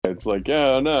It's like,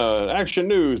 yeah, no, action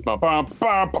news. And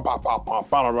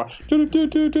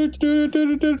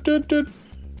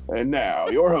now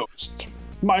your host,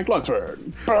 Mike Luxford.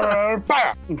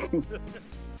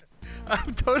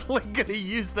 I'm totally gonna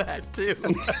use that too.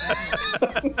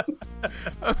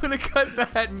 I'm gonna cut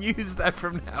that and use that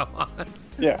from now on.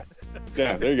 Yeah,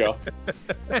 there you go.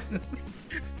 And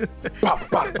the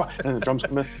drums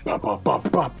come in.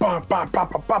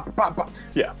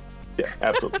 Yeah,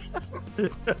 absolutely.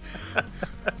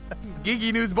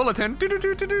 Geeky News Bulletin. Second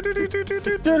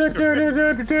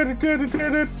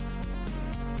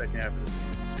half of the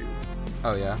season too.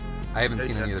 Oh yeah, I haven't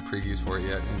seen any of the previews for it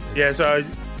yet.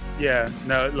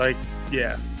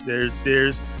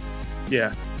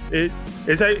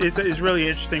 It's really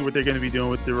interesting what they're going to be doing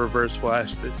with the Reverse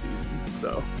Flash this season.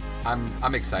 So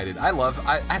I'm excited. I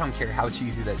don't care how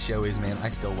cheesy that show is, man. I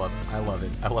still love it.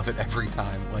 I love it every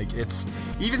time. Like, it's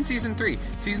even season 3.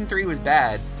 Season 3 was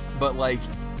bad, but like,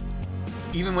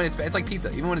 even when it's bad, it's like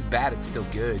pizza. Even when it's bad, it's still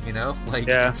good, you know? Like,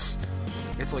 it's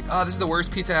like, oh, this is the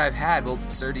worst pizza I've had. Well,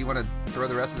 sir, do you want to throw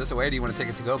the rest of this away, or do you want to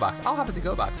take a to-go box? I'll have a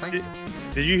to-go box, thank you.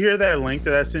 Did you hear that link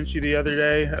that I sent you the other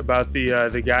day about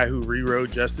the guy who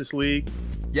rewrote Justice League?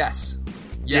 Yes.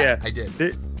 Yeah, I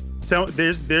did. So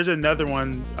there's another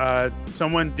one.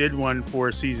 Someone did one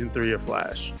for season 3 of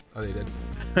Flash. Oh, they did?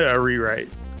 A rewrite.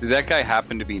 Did that guy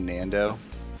happen to be Nando?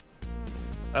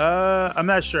 I'm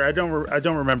not sure. I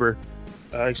don't remember.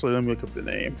 Actually, let me look up the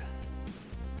name.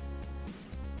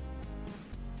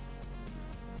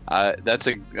 That's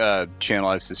a channel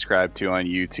I've subscribed to on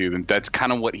YouTube, and that's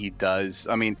kind of what he does.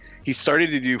 I mean, he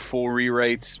started to do full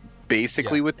rewrites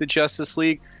basically with the Justice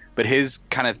League, but his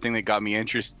kind of thing that got me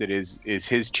interested is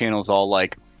his channel's all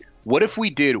like, what if we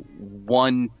did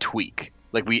one tweak?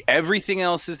 Like, everything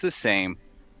else is the same.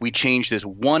 We change this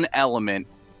one element.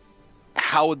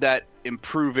 How would that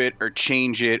improve it or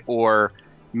change it or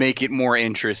make it more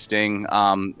interesting?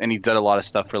 And he's done a lot of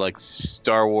stuff for like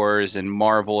Star Wars and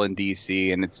Marvel and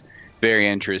DC, and it's very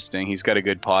interesting. He's got a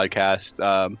good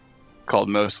podcast called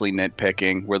Mostly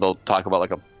Nitpicking, where they'll talk about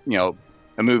like a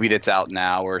movie that's out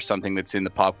now or something that's in the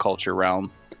pop culture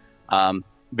realm.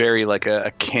 Very like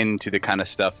akin to the kind of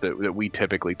stuff that we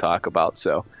typically talk about.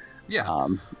 So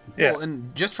well,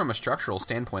 and just from a structural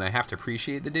standpoint, I have to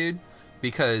appreciate the dude,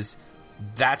 because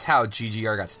that's how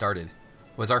GGR got started.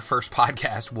 Was our first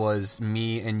podcast was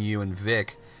me and you and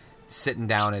Vic sitting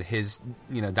down at his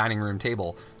dining room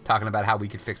table talking about how we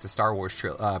could fix the Star Wars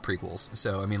prequels.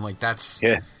 So I mean, like, that's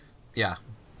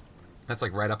that's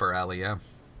like right up our alley. Yeah.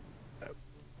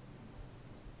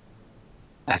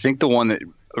 I think the one that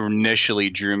initially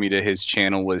drew me to his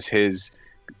channel was his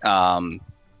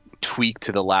tweak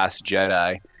to The Last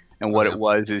Jedi, and what it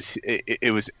was is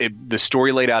the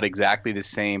story laid out exactly the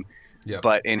same. Yep.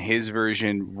 But in his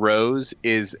version, Rose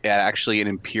is actually an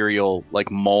Imperial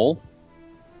like mole,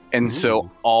 and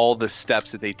so all the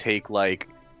steps that they take, like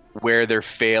where they're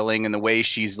failing and the way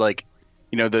she's like,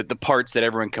 the parts that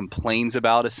everyone complains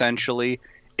about, essentially,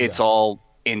 it's all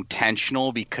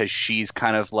intentional, because she's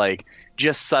kind of like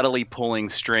just subtly pulling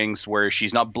strings where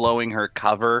she's not blowing her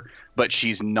cover, but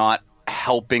she's not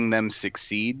helping them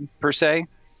succeed per se.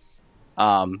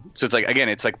 So it's like, again,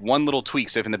 it's like one little tweak.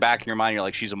 So if in the back of your mind you're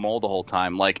like, she's a mole the whole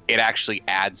time, like, it actually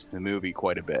adds to the movie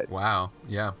quite a bit. Wow.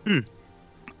 Yeah.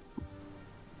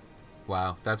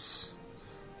 Wow.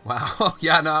 Wow.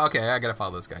 Yeah. No. Okay. I gotta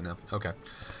follow this guy now. Okay.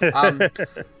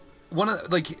 One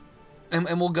of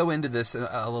and we'll go into this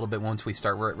a little bit once we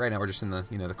start. Right now we're just in the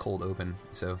the cold open.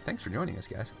 So thanks for joining us,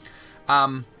 guys.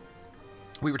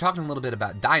 We were talking a little bit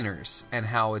about diners and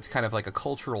how it's kind of like a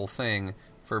cultural thing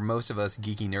for most of us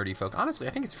geeky, nerdy folk. Honestly,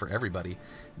 I think it's for everybody.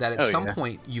 That at some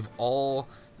point you've all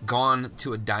gone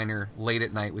to a diner late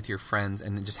at night with your friends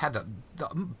and just had the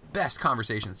best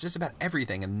conversations, just about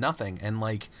everything and nothing. And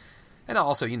like, and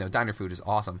also, diner food is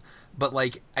awesome. But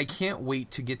like, I can't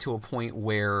wait to get to a point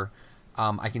where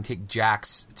I can take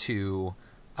Jax to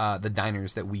the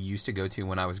diners that we used to go to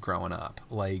when I was growing up.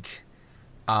 Like,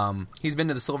 he's been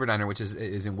to the Silver Diner, which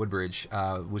is in Woodbridge,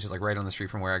 which is like right on the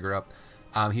street from where I grew up.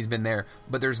 He's been there,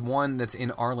 but there's one that's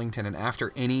in Arlington, and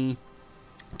after any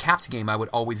Caps game I would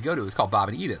always go to. It's called Bob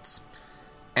and Edith's,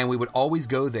 and we would always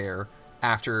go there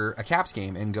after a Caps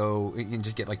game and go and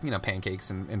just get like pancakes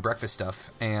and breakfast stuff.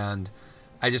 And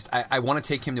I want to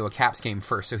take him to a Caps game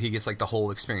first, so he gets like the whole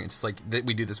experience. It's like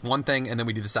we do this one thing and then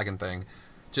we do the second thing,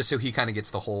 just so he kind of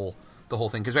gets the whole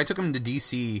thing. Because I took him to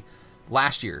DC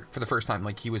last year for the first time.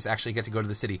 Like, he was actually get to go to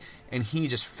the city, and he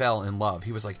just fell in love.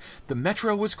 He was like, the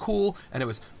metro was cool, and it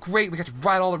was great. We got to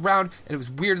ride all around, and it was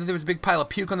weird that there was a big pile of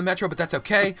puke on the metro, but that's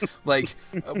okay. Like,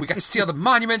 we got to see all the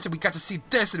monuments, and we got to see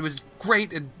this, and it was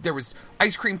great, and there was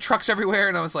ice cream trucks everywhere,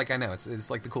 and I was like, I know, it's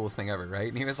like the coolest thing ever, right?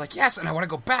 And he was like, yes, and I want to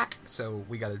go back, so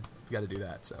we got to do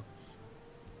that, so.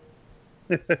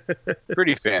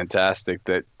 Pretty fantastic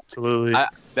that Absolutely.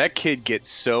 That kid gets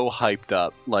so hyped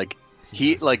up. Like,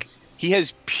 he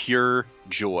has pure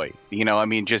joy. You know, I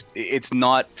mean, just, it's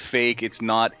not fake. It's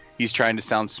not, he's trying to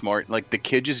sound smart. Like, the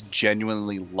kid just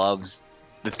genuinely loves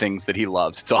the things that he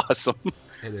loves. It's awesome.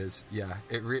 It is. Yeah,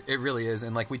 it really is.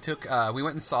 And like, we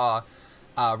went and saw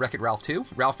Wreck-It Ralph 2,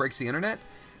 Ralph Breaks the Internet.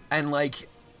 And like,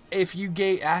 if you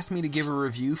asked me to give a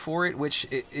review for it, which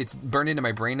it's burned into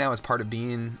my brain now as part of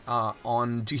being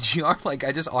on GGR, like,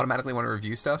 I just automatically want to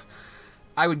review stuff,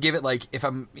 I would give it, like, if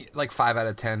I'm like 5 out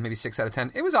of 10, maybe 6 out of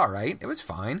 10. It was all right. It was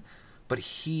fine. But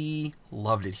he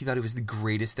loved it. He thought it was the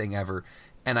greatest thing ever.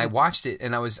 And I watched it,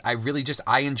 and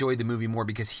I enjoyed the movie more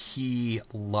because he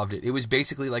loved it. It was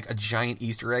basically like a giant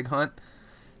Easter egg hunt.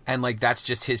 And, like, that's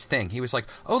just his thing. He was like,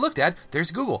 oh, look, Dad,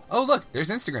 there's Google. Oh, look, there's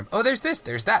Instagram. Oh, there's this,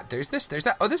 there's that, there's this, there's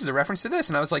that. Oh, this is a reference to this.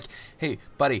 And I was like, hey,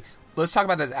 buddy, let's talk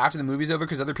about this after the movie's over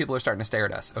because other people are starting to stare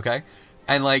at us, okay?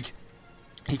 And, like,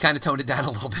 he kind of toned it down a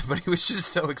little bit, but he was just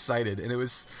so excited. And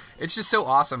it's just so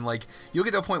awesome. Like, you'll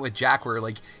get to a point with Jack where,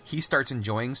 like, he starts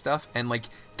enjoying stuff, and, like,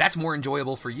 that's more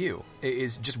enjoyable for you,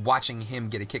 is just watching him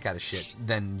get a kick out of shit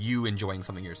than you enjoying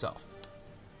something yourself.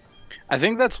 I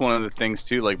think that's one of the things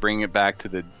too, like bringing it back to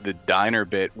the diner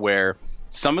bit, where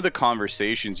some of the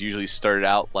conversations usually started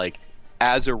out like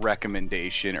as a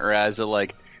recommendation or as a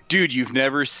like, dude, you've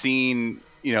never seen,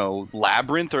 you know,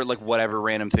 Labyrinth or like whatever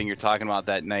random thing you're talking about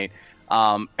that night.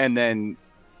 And then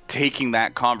taking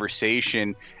that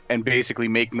conversation and basically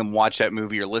making them watch that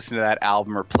movie or listen to that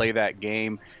album or play that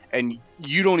game. And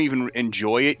you don't even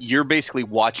enjoy it. You're basically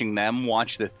watching them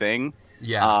watch the thing.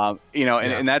 Yeah. You know,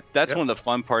 and that's one of the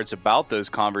fun parts about those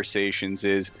conversations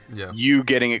is you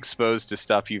getting exposed to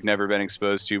stuff you've never been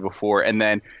exposed to before. And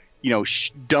then, you know,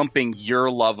 dumping your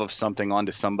love of something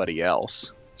onto somebody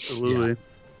else. Absolutely.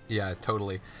 Yeah,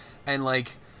 totally. And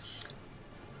like,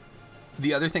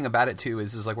 the other thing about it too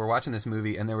is like, we're watching this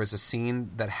movie and there was a scene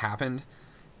that happened,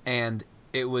 and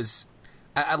it was,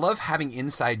 I love having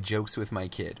inside jokes with my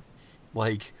kid.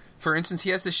 Like, for instance, he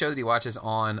has this show that he watches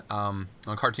on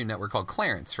Cartoon Network called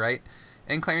Clarence, right?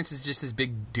 And Clarence is just this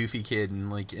big doofy kid,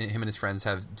 and like him and his friends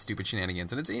have stupid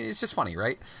shenanigans, and it's just funny,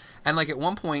 right? And like at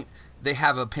one point they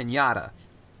have a piñata,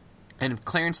 and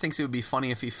Clarence thinks it would be funny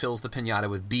if he fills the piñata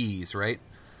with bees, right?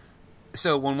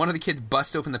 So when one of the kids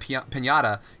busts open the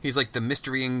piñata, he's like, the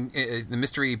mystery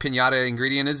piñata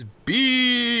ingredient is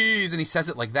bees, and he says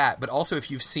it like that. But also, if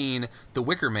you've seen The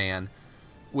Wicker Man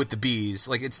with the bees,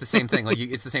 like, it's the same thing. Like,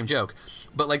 it's the same joke.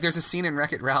 But like, there's a scene in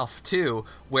Wreck-It Ralph 2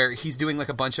 where he's doing like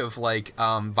a bunch of like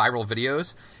viral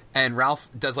videos, and Ralph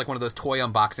does like one of those toy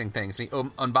unboxing things, and he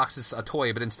unboxes a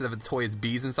toy, but instead of a toy, it's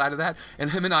bees inside of that.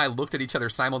 And him and I looked at each other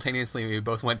simultaneously, and we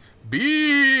both went,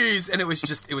 bees! And it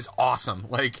was awesome.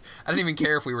 Like, I didn't even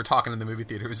care if we were talking in the movie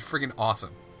theater. It was freaking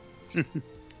awesome.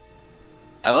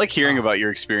 I like hearing about your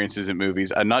experiences in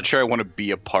movies. I'm not sure I want to be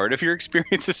a part of your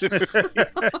experiences in movies.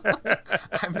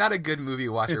 I'm not a good movie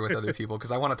watcher with other people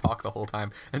because I want to talk the whole time,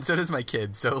 and so does my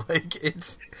kid. So like,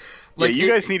 it's like, you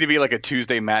guys need to be like a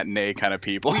Tuesday matinee kind of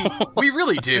people. We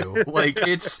really do. Like,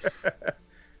 it's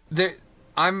there.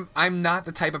 I'm not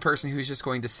the type of person who's just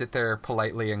going to sit there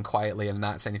politely and quietly and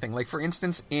not say anything. Like, for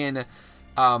instance, in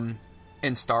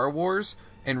Star Wars,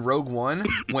 in Rogue One,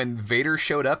 when Vader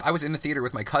showed up, I was in the theater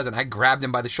with my cousin. I grabbed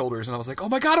him by the shoulders and I was like, oh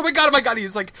my god, oh my god, oh my god.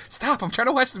 He's like, stop, I'm trying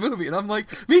to watch the movie. And I'm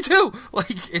like, me too. Like,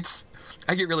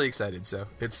 I get really excited. So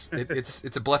it's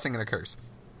a blessing and a curse.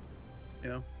 You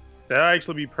know, that'll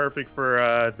actually be perfect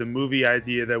for the movie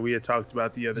idea that we had talked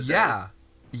about the other day.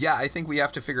 Yeah, I think we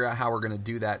have to figure out how we're going to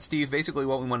do that. Steve, basically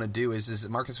what we want to do is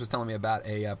Marcus was telling me about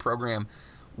a program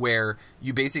where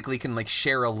you basically can like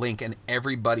share a link, and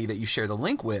everybody that you share the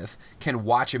link with can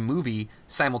watch a movie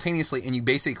simultaneously, and you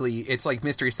basically, it's like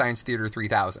Mystery Science Theater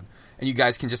 3000, and you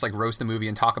guys can just like roast the movie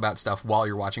and talk about stuff while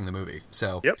you're watching the movie.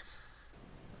 So yep,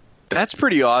 that's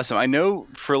pretty awesome. I know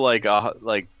for like I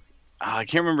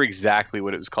can't remember exactly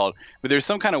what it was called, but there's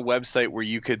some kind of website where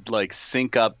you could like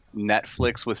sync up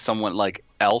Netflix with someone like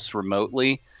else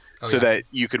remotely, that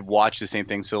you could watch the same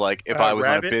thing. So like if I was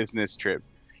Rabbit? on a business trip,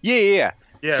 yeah.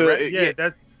 So,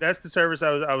 that's the service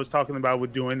I was talking about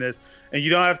with doing this, and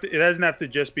you don't have to. It doesn't have to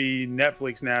just be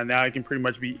Netflix now. Now it can pretty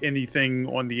much be anything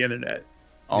on the internet.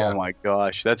 Oh my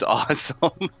gosh, that's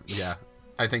awesome. Yeah,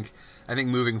 I think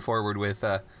moving forward with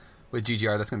with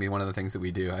GGR. That's going to be one of the things that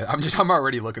we do. I'm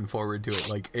already looking forward to it.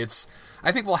 Like,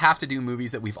 I think we'll have to do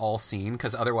movies that we've all seen,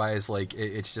 because otherwise, like,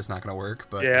 it's just not going to work.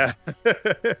 But yeah.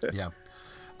 Yeah.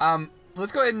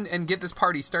 Let's go ahead and get this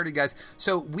party started, guys.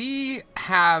 So we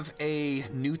have a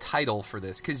new title for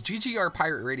this, because GGR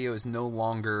Pirate Radio is no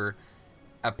longer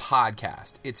a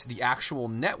podcast. It's the actual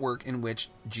network in which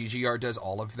GGR does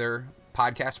all of their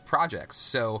podcast projects.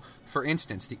 So, for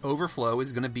instance, The Overflow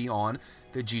is going to be on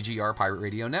the GGR Pirate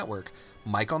Radio Network.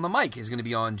 Mike on the Mic is going to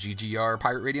be on GGR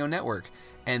Pirate Radio Network.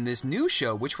 And this new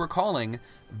show, which we're calling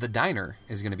The Diner,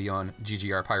 is going to be on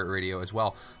GGR Pirate Radio as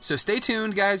well. So stay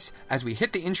tuned, guys. As we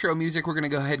hit the intro music, we're going to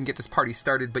go ahead and get this party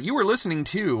started. But you were listening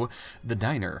to The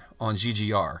Diner on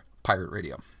GGR Pirate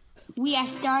Radio. We are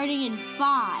starting in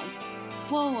 5,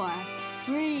 4,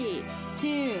 3,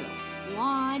 2,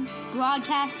 1.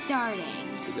 Broadcast starting.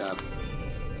 Good job.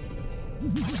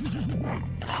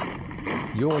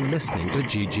 You're listening to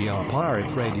GGR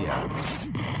Pirate Radio.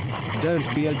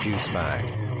 Don't be a juice bag.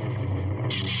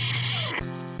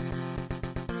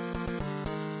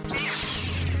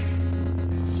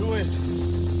 Do it!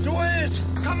 Do it!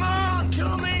 Come on,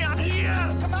 kill me! I'm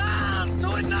here! Come on!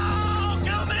 Do it now!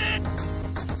 Kill me!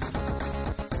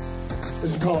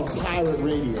 This is called Pirate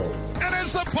Radio. And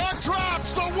as the puck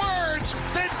drops, the words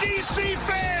that DC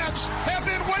fans have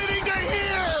been waiting to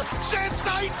hear since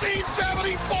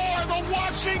 1974, the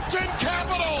Washington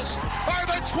Capitals are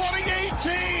the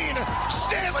 2018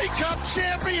 Stanley Cup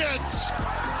champions.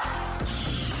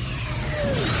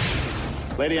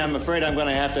 Lady, I'm afraid I'm going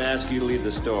to have to ask you to leave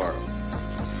the store.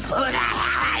 Who the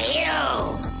hell are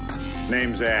you?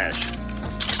 Name's Ash.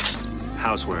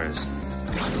 Housewares.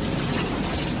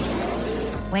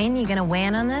 Wayne, you gonna weigh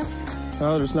in on this?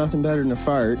 Oh, there's nothing better than a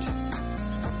fart.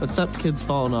 Except kids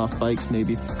falling off bikes,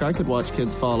 maybe. I could watch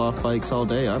kids fall off bikes all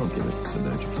day. I don't give it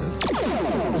about your kids.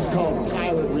 This is called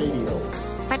Pirate Radio.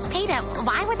 But Peter,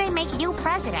 why would they make you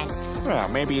president? Well,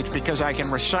 maybe it's because I can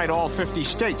recite all 50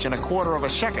 states in a quarter of a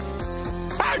second.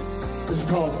 This is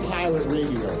called Pirate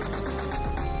Radio.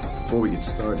 Before we get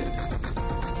started,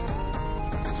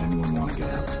 does anyone want to get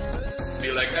out?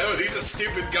 Be like, oh, these are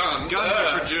stupid guns. Guns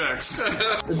are for jerks.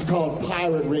 This is called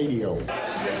Pirate Radio.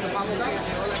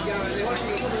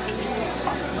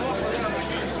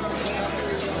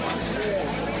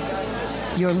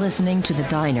 You're listening to The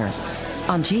Diner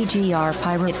on GGR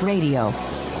Pirate Radio.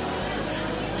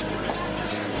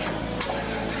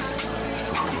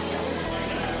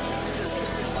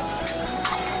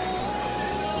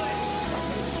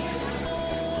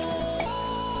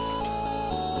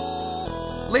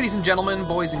 Ladies and gentlemen,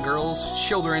 boys and girls,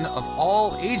 children of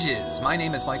all ages, my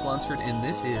name is Mike Lunsford, and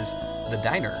this is The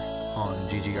Diner on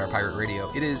GGR Pirate Radio.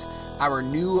 It is our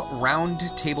new round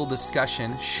table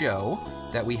discussion show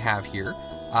that we have here.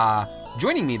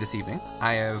 Joining me this evening,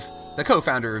 I have the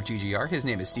co-founder of GGR. His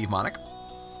name is Steve Monick.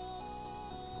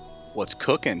 What's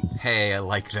cooking? Hey, I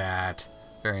like that.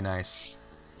 Very nice.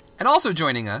 And also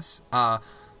joining us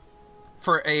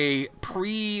for a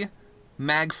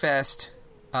pre-MagFest,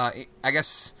 I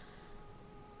guess,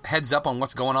 heads up on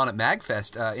what's going on at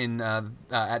MagFest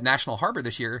at National Harbor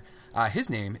this year. His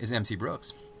name is MC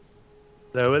Brooks.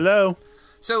 Hello, hello.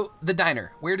 So, The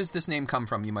Diner. Where does this name come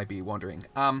from, you might be wondering?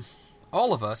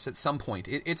 All of us, at some point,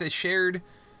 it's a shared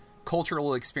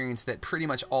cultural experience that pretty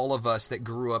much all of us that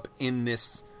grew up in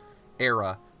this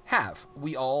era have.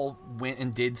 We all went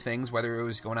and did things, whether it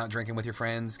was going out drinking with your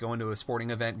friends, going to a sporting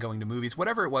event, going to movies,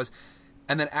 whatever it was.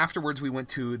 And then afterwards, we went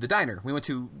to the diner. We went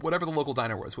to whatever the local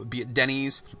diner was, be it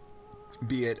Denny's,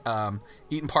 be it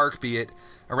Eaton Park, be it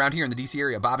around here in the D.C.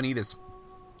 area, Bob and Edith's.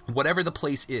 Whatever the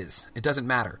place is, it doesn't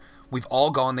matter. We've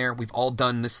all gone there. We've all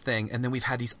done this thing. And then we've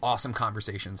had these awesome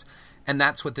conversations. And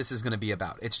that's what this is going to be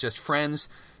about. It's just friends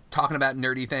talking about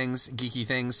nerdy things, geeky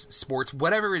things, sports,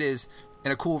 whatever it is,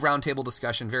 in a cool roundtable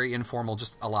discussion, very informal,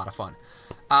 just a lot of fun.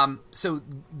 So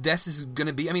this is going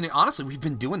to be, I mean, honestly, we've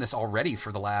been doing this already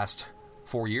for the last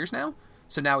 4 years now.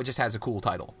 So now it just has a cool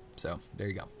title. So there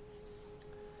you go.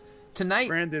 Tonight,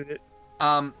 Branded it.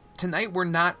 Tonight we're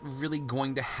not really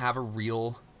going to have a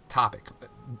real topic.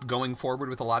 Going forward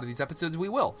with a lot of these episodes, we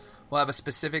will. We'll have a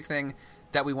specific thing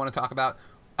that we want to talk about.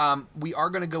 We are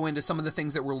going to go into some of the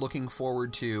things that we're looking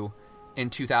forward to in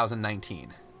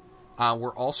 2019.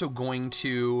 We're also going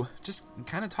to just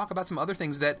kind of talk about some other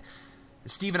things that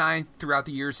Steve and I, throughout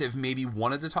the years, have maybe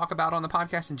wanted to talk about on the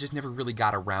podcast and just never really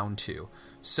got around to.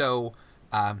 So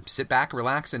sit back,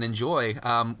 relax, and enjoy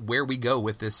where we go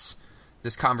with this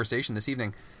conversation this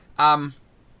evening.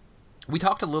 We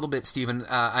talked a little bit, Steven.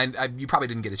 You probably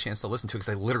didn't get a chance to listen to it because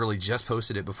I literally just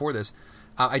posted it before this.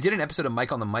 I did an episode of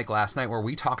Mike on the Mic last night where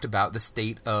we talked about the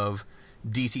state of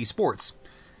DC sports.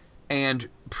 And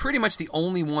pretty much the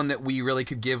only one that we really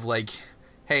could give, like,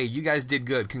 hey, you guys did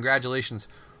good, congratulations,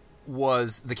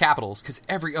 was the Capitals, because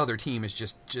every other team is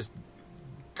just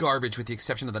garbage with the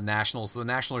exception of the Nationals. The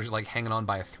Nationals are, like, hanging on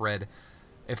by a thread.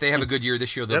 If they have a good year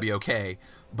this year, they'll be okay.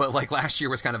 But, like, last year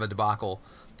was kind of a debacle.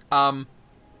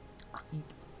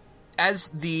 As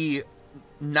the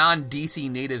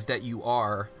non-DC native that you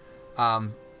are,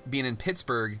 being in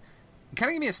Pittsburgh, kind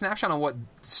of give me a snapshot on what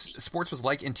sports was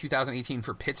like in 2018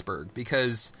 for Pittsburgh,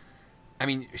 because, I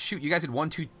mean, shoot, you guys had won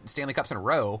 2 Stanley Cups in a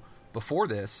row before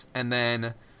this, and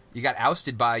then you got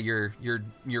ousted by your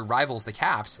rivals, the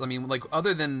Caps. I mean, like,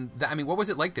 other than that, I mean, what was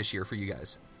it like this year for you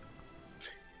guys?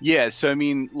 Yeah, so, I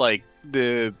mean, like,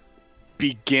 the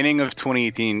beginning of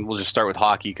 2018, we'll just start with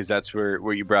hockey, because that's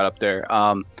where you brought up there.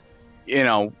 You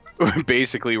know,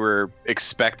 basically we're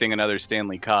expecting another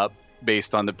Stanley Cup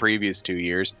based on the previous 2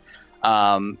 years.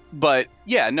 But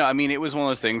yeah, no, I mean, it was one of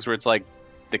those things where it's like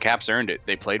the Caps earned it.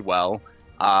 They played well.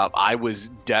 I was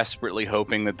desperately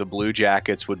hoping that the Blue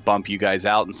Jackets would bump you guys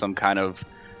out in some kind of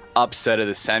upset of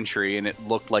the century, and it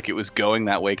looked like it was going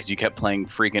that way because you kept playing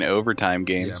freaking overtime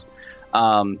games.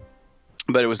 Yeah.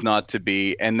 But it was not to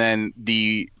be. And then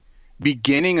the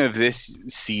beginning of this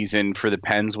season for the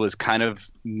Pens was kind of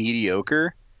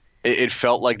mediocre. It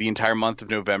felt like the entire month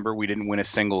of November we didn't win a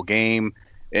single game,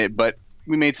 but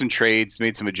we made some trades,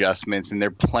 made some adjustments, and they're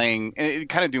playing and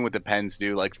kind of doing what the Pens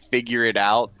do, like figure it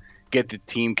out, get the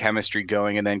team chemistry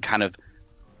going, and then kind of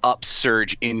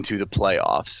upsurge into the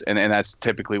playoffs. And that's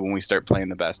typically when we start playing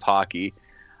the best hockey.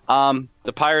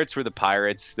 The Pirates were the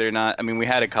Pirates. They're not, I mean, we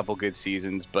had a couple good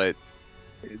seasons, but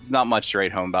it's not much to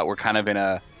write home about. We're kind of in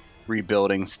a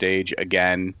rebuilding stage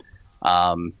again.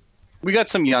 We got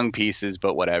some young pieces,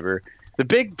 but whatever. The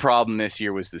big problem this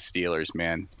year was the Steelers,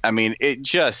 man. I mean, it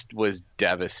just was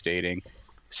devastating.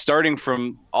 Starting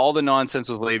from all the nonsense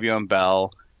with Le'Veon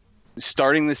Bell,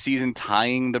 starting the season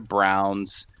tying the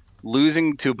Browns,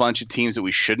 losing to a bunch of teams that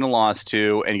we shouldn't have lost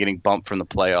to, and getting bumped from the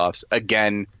playoffs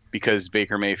again because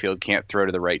Baker Mayfield can't throw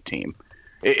to the right team.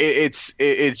 It's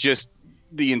just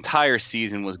the entire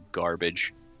season was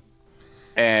garbage.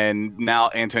 And now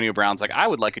Antonio Brown's like, I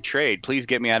would like a trade. Please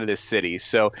get me out of this city.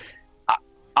 So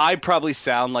I probably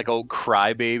sound like a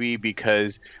crybaby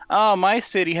because, oh, my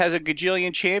city has a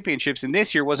gajillion championships and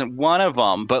this year wasn't one of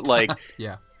them. But like,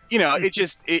 yeah, you know,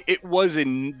 it was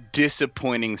a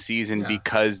disappointing season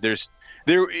because there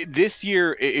this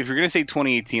year, if you're going to say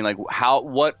 2018, like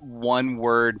what one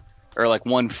word or like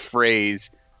one phrase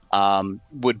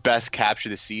would best capture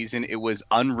the season, it was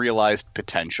unrealized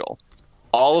potential.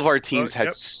 All of our teams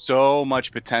had so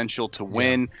much potential to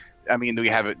win. I mean, we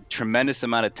have a tremendous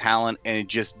amount of talent, and it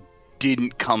just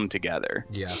didn't come together.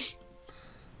 Yeah.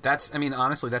 I mean,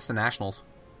 honestly, that's the Nationals,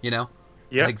 you know?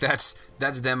 Yeah. Like, that's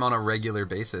them on a regular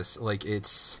basis. Like,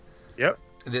 it's... Yep.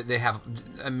 They have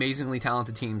amazingly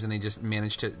talented teams, and they just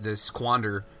manage to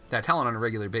squander that talent on a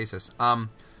regular basis.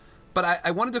 But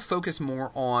I wanted to focus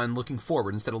more on looking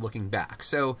forward instead of looking back.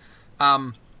 So,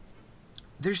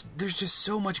 there's just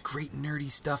so much great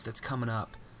nerdy stuff that's coming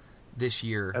up this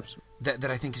year that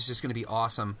I think is just going to be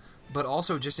awesome. But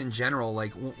also just in general,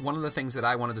 like one of the things that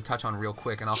I wanted to touch on real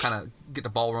quick, and I'll kind of get the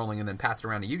ball rolling and then pass it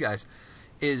around to you guys,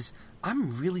 is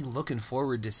I'm really looking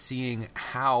forward to seeing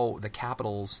how the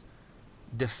Capitals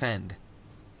defend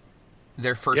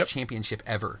their first championship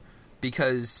ever.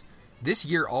 Because this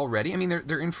year already, I mean,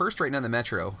 they're in first right now in the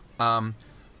Metro,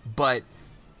 but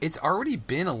it's already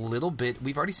been a little bit,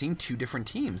 we've already seen 2 different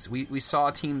teams. We saw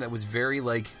a team that was very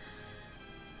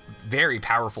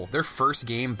powerful. Their first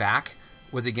game back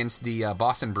was against the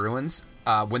Boston Bruins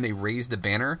when they raised the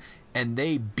banner, and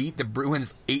they beat the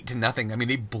Bruins 8-0. I mean,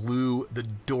 they blew the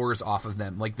doors off of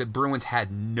them. Like, the Bruins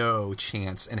had no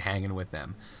chance in hanging with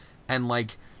them. And,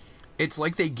 like, it's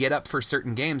like they get up for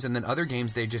certain games, and then other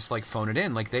games they just, like, phone it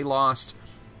in. Like, they lost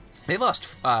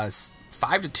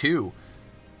 5-2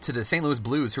 to the St. Louis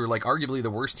Blues, who are, like, arguably the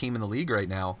worst team in the league right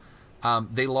now.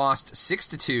 They lost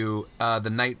 6-2 the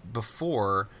night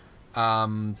before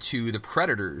to the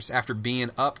Predators after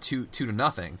being up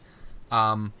 2-0.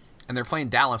 And they're playing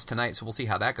Dallas tonight, so we'll see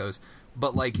how that goes.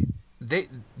 But like they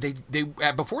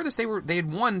before this they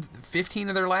had won 15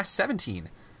 of their last 17.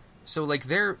 So like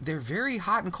they're very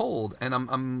hot and cold, and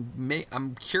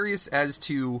I'm curious as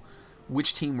to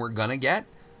which team we're gonna get.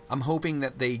 I'm hoping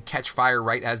that they catch fire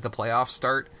right as the playoffs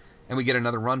start and we get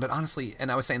another run. But honestly, and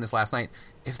I was saying this last night,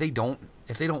 if they don't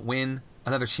win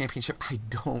another championship, I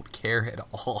don't care at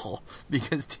all,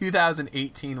 because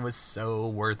 2018 was so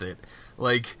worth it.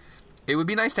 Like, it would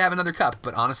be nice to have another cup,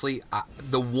 but honestly,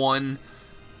 the one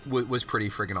was pretty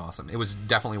friggin' awesome. It was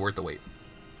definitely worth the wait.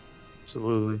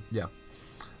 Absolutely. Yeah.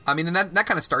 I mean, and that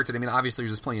kind of starts it. I mean, obviously,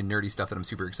 there's just plenty of nerdy stuff that I'm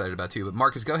super excited about too. But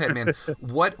Marcus, go ahead, man.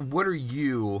 What are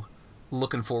you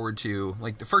looking forward to?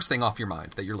 Like the first thing off your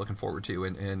mind that you're looking forward to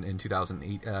in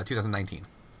 2019?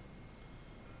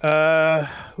 If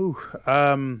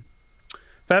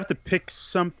I have to pick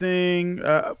something,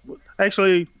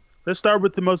 actually, let's start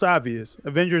with the most obvious: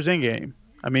 Avengers Endgame.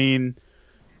 I mean,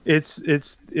 it's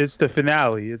the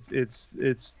finale.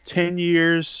 It's 10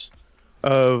 years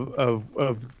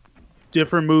of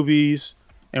different movies,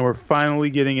 and we're finally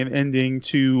getting an ending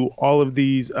to all of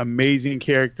these amazing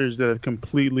characters that have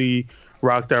completely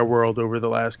rocked our world over the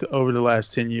last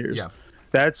 10 years. Yeah.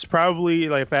 That's probably,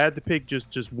 like, if I had to pick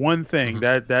just one thing,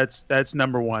 that's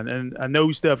number one. And I know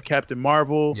we still have Captain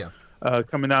Marvel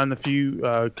coming out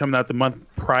coming out the month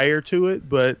prior to it,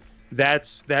 but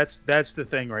that's the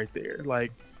thing right there.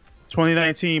 Like,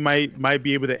 2019 might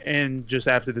be able to end just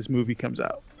after this movie comes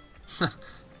out.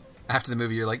 After the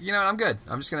movie, you're like, you know what, I'm good.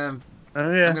 I'm just gonna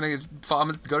I'm gonna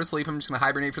go to sleep. I'm just gonna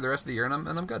hibernate for the rest of the year, and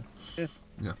I'm good.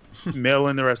 Yeah. Mail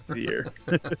in the rest of the year.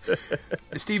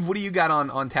 Steve, what do you got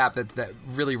on tap that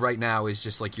really right now is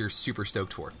just like you're super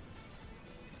stoked for?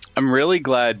 I'm really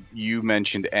glad you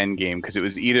mentioned Endgame, because it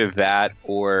was either that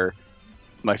or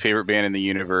my favorite band in the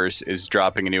universe is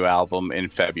dropping a new album in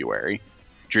February.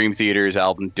 Dream Theater's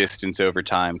album Distance Over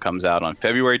Time comes out on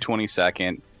February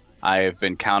 22nd. I have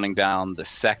been counting down the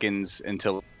seconds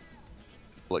until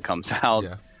it comes out.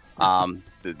 Yeah.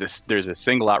 There's a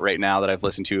single out right now that I've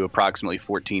listened to approximately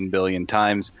 14 billion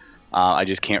times. I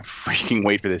just can't freaking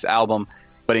wait for this album.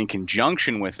 But in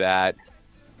conjunction with that,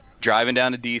 driving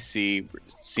down to DC,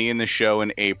 seeing the show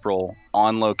in April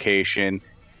on location,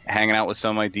 hanging out with some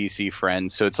of my DC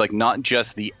friends. So it's like not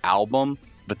just the album,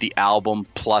 but the album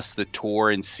plus the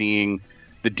tour and seeing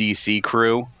the DC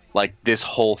crew. Like, this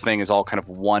whole thing is all kind of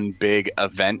one big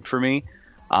event for me.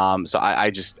 So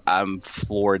I'm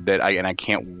floored that I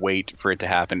can't wait for it to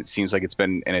happen. It seems like it's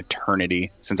been an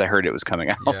eternity since I heard it was coming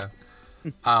out.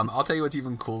 Yeah. I'll tell you what's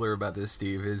even cooler about this,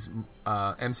 Steve, is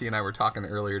MC and I were talking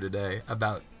earlier today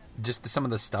about just some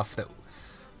of the stuff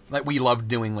that we loved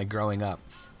doing, like, growing up.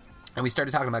 And we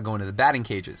started talking about going to the batting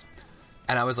cages.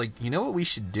 And I was like, you know what we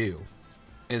should do?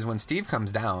 Is when Steve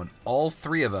comes down, all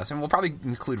three of us, and we'll probably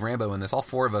include Rambo in this, all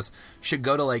four of us should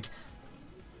go to like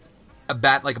a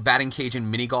batting cage and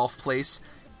mini golf place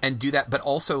and do that, but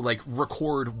also like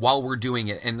record while we're doing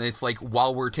it. And it's like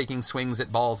while we're taking swings at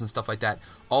balls and stuff like that,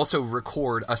 also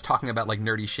record us talking about like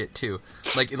nerdy shit too.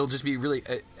 Like, it'll just be really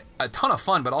a ton of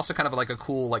fun, but also kind of like a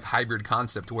cool like hybrid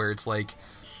concept where it's like,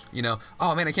 you know,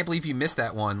 oh man, I can't believe you missed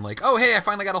that one. Like, oh hey, I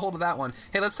finally got a hold of that one.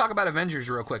 Hey, let's talk about Avengers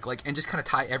real quick. Like, and just kind of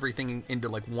tie everything into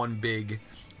like one big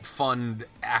fun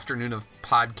afternoon of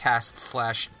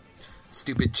podcast /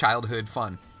 stupid childhood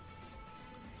fun.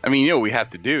 I mean, you know what we have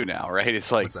to do now, right?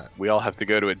 It's like we all have to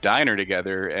go to a diner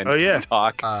together and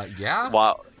talk. Yeah.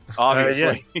 Well,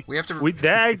 obviously, we have to.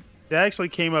 That actually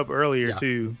came up earlier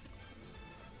too.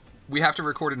 We have to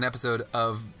record an episode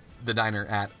of the diner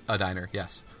at a diner.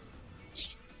 Yes.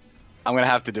 I'm going to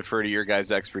have to defer to your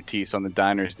guys' expertise on the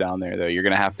diners down there, though. You're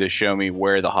going to have to show me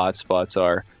where the hot spots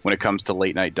are when it comes to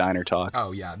late night diner talk.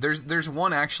 Oh yeah, there's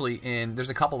one actually there's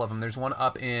a couple of them. There's one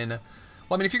up in.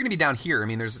 Well, I mean, if you're going to be down here, I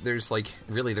mean, there's like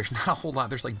really there's not a whole lot.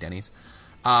 There's like Denny's,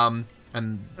 and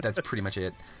that's pretty much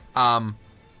it.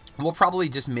 We'll probably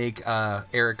just make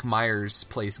Eric Meyer's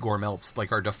place Gourmelts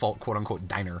like our default quote unquote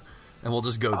diner. And we'll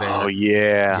just go there. Oh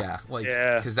yeah, yeah, like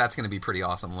because that's gonna be pretty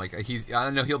awesome. Like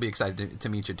I know he'll be excited to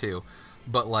meet you too,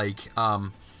 but like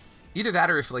either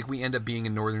that or if like we end up being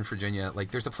in Northern Virginia,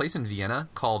 like there's a place in Vienna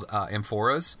called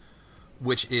Amphora's,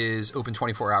 which is open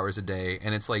 24 hours a day,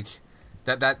 and it's like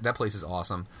that place is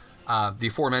awesome. The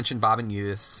aforementioned Bob and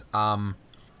Edith's.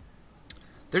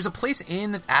 There's a place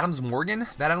in Adams Morgan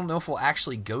that I don't know if we'll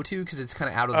actually go to because it's kind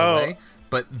of out of the way,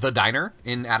 but the diner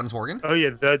in Adams Morgan. Oh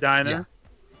yeah, the diner.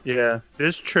 Yeah,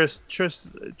 this Trist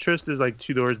is like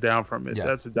 2 doors down from it. Yeah.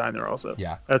 That's a diner also.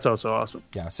 Yeah. That's also awesome.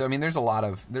 Yeah, so I mean there's a lot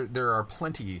of there are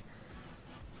plenty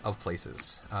of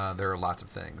places. There are lots of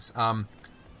things.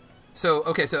 So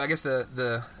I guess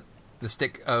the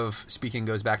stick of speaking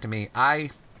goes back to me.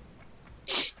 I,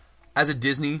 as a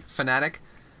Disney fanatic,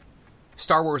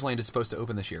 Star Wars Land is supposed to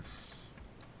open this year.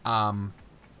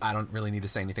 I don't really need to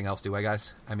say anything else, do I,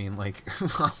 guys? I mean, like,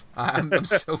 I'm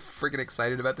so freaking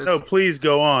excited about this. No, please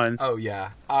go on. Oh,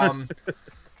 yeah.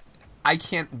 I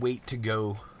can't wait to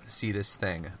go see this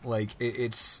thing. Like,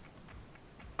 it's...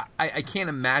 I can't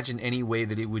imagine any way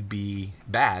that it would be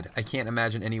bad. I can't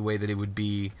imagine any way that it would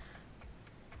be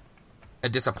a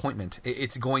disappointment.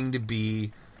 It's going to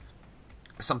be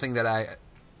something that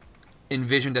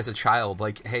envisioned as a child.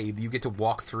 Like, hey, you get to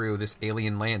walk through this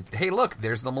alien land. Hey, look,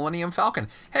 there's the Millennium Falcon.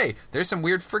 Hey, there's some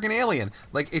weird friggin' alien.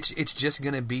 Like, it's just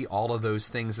gonna be all of those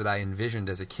things that I envisioned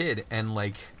as a kid. And,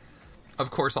 like, of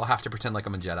course I'll have to pretend like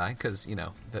I'm a Jedi, because, you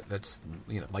know, that's,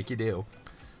 you know, like you do.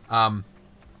 I'm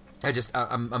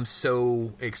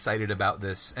so excited about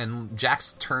this. And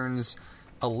Jax turns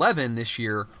 11 this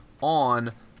year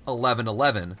on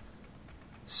 11/11.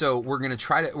 So we're going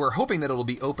to we're hoping that it'll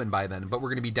be open by then, but we're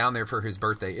going to be down there for his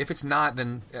birthday. If it's not,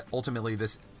 then ultimately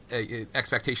this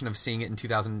expectation of seeing it in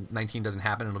 2019 doesn't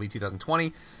happen. It'll be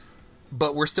 2020,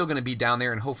 but we're still going to be down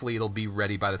there, and hopefully it'll be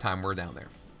ready by the time we're down there.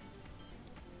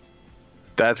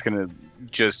 That's going to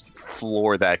just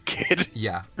floor that kid.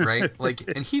 Yeah, right? Like,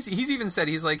 and he's even said,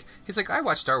 he's like, I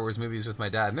watch Star Wars movies with my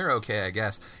dad, and they're okay, I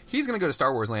guess. He's going to go to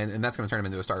Star Wars Land, and that's going to turn him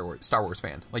into a Star Wars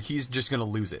fan. Like, he's just going to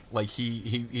lose it. Like,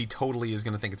 he totally is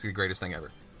going to think it's the greatest thing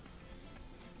ever.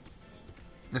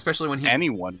 Especially when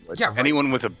anyone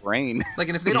with a brain. Like,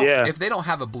 and if they don't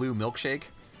have a blue milkshake,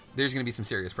 there's going to be some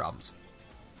serious problems.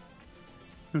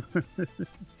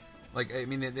 Like, I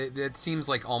mean, it seems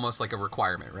like almost like a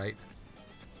requirement, right?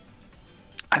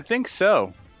 I think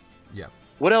so. Yeah.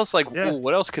 What else?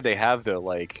 What else could they have though?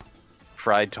 Like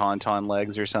fried tauntaun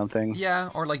legs or something? Yeah,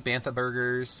 or like bantha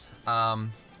burgers. I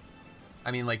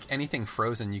mean, like anything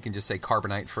frozen, you can just say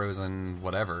carbonite frozen,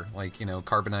 whatever. Like, you know,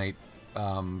 carbonite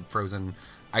frozen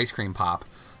ice cream pop.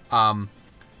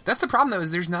 That's the problem though,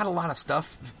 is there's not a lot of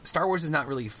stuff. Star Wars is not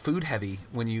really food heavy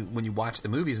when you watch the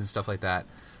movies and stuff like that.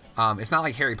 It's not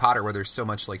like Harry Potter where there's so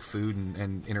much like food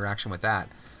and interaction with that.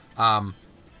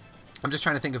 I'm just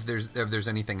trying to think if there's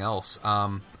anything else.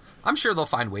 I'm sure they'll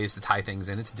find ways to tie things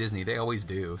in. It's Disney; they always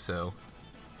do. So,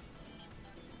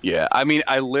 yeah. I mean,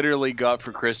 I literally got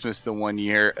for Christmas the one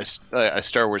year a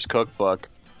Star Wars cookbook.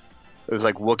 It was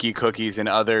like Wookiee cookies and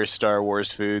other Star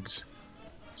Wars foods.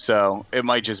 So it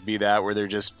might just be that where they're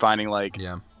just finding like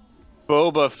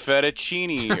boba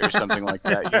fettuccine or something like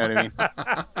that. You know what I mean?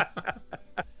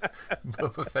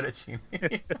 Boba fettuccine.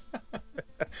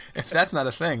 If that's not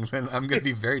a thing, then I'm going to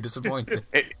be very disappointed.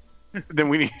 Then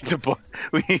we need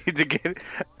to get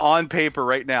on paper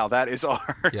right now. That is ours.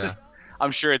 Yeah.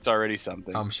 I'm sure it's already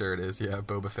something. I'm sure it is. Yeah,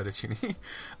 Boba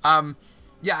fettuccine.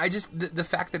 Yeah, I just the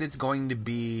fact that it's going to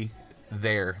be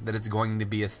there, that it's going to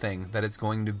be a thing, that it's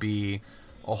going to be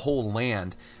a whole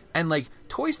land, and like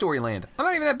Toy Story Land. I'm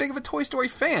not even that big of a Toy Story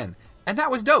fan, and that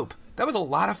was dope. That was a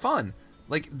lot of fun.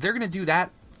 Like, they're going to do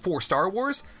that for Star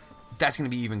Wars. That's going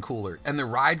to be even cooler. And the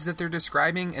rides that they're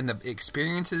describing and the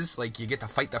experiences, like you get to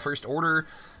fight the First Order,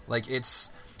 like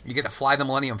you get to fly the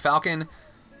Millennium Falcon.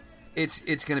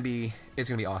 It's going to be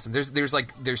awesome.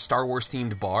 There's Star Wars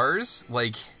themed bars.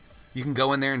 Like, you can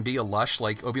go in there and be a lush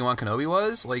like Obi-Wan Kenobi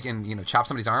was, like, and, you know, chop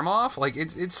somebody's arm off. Like,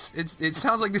 it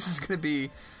sounds like this is going to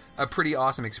be a pretty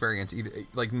awesome experience, either,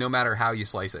 like, no matter how you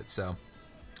slice it. So,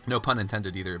 no pun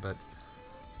intended either, but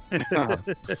yeah,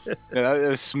 that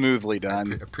was smoothly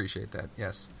done. I appreciate that.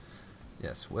 Yes.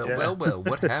 Well.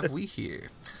 What have we here?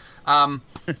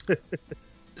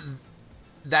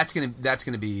 That's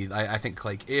gonna be. I think,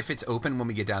 like, if it's open when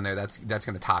we get down there, that's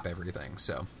gonna top everything.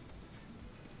 So.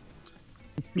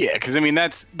 Yeah, because I mean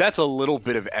that's a little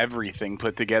bit of everything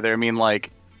put together. I mean,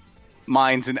 like,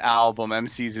 mine's an album,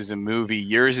 MC's is a movie,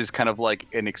 yours is kind of like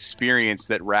an experience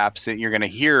that wraps it. You're going to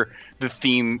hear the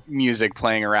theme music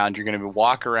playing around. You're going to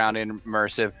walk around in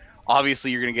immersive.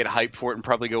 Obviously, you're going to get hyped for it and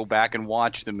probably go back and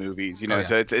watch the movies. You know,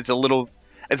 So it's a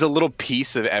little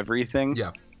piece of everything.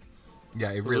 Yeah,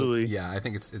 it really. Yeah, I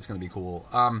think it's going to be cool.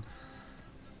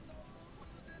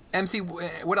 MC,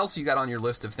 what else you got on your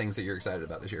list of things that you're excited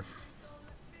about this year?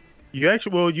 You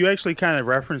actually kind of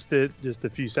referenced it just a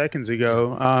few seconds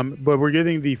ago, but we're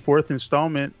getting the 4th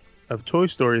installment of Toy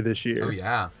Story this year. Oh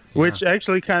yeah. Which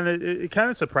actually kind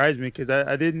of surprised me, because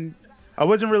I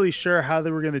wasn't really sure how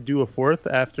they were going to do a 4th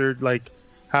after, like,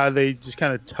 how they just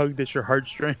kind of tugged at your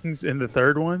heartstrings in the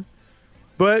 3rd one.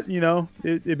 But, you know,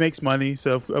 it makes money,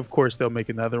 so of course they'll make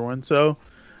another one. So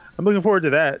I'm looking forward to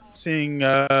that, seeing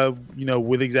you know,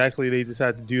 what exactly they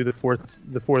decide to do the fourth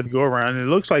go around. And it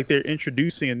looks like they're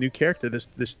introducing a new character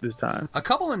this time. A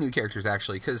couple of new characters,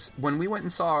 actually, because when we went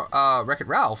and saw Wreck-It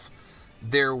Ralph,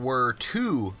 there were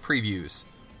 2 previews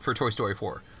for Toy Story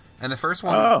 4, and the first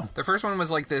one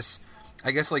was like this. I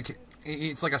guess, like,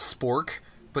 it's like a spork,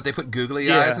 but they put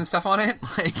googly eyes and stuff on it.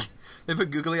 Like, they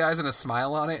put googly eyes and a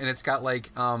smile on it, and it's got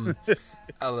like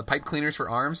the pipe cleaners for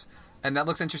arms. And that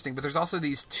looks interesting, but there's also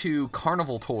these 2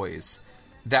 carnival toys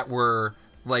that were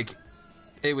like,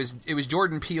 it was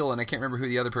Jordan Peele, and I can't remember who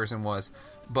the other person was,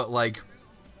 but like,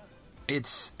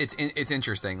 it's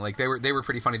interesting. Like, they were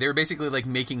pretty funny. They were basically like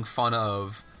making fun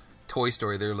of Toy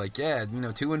Story. They're like, yeah,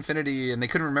 to infinity, and they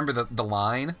couldn't remember the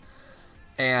line.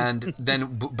 And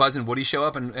then Buzz and Woody show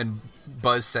up, and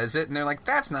Buzz says it, and they're like,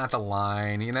 "That's not the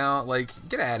line, like,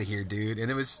 get out of here, dude." And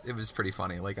it was pretty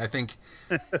funny. Like, I think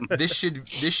this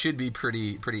should be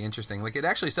pretty interesting. Like, it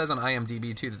actually says on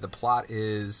IMDb too that the plot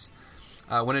is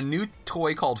when a new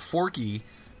toy called Forky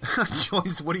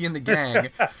joins Woody and the gang,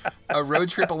 a road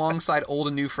trip alongside old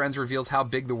and new friends reveals how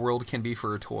big the world can be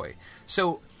for a toy.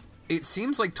 So it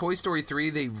seems like Toy Story 3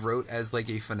 they wrote as like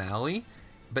a finale.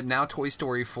 But now Toy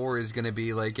Story 4 is going to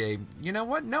be like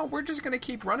no, we're just going to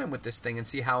keep running with this thing and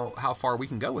see how far we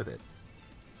can go with it.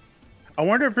 I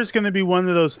wonder if it's going to be one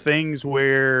of those things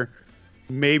where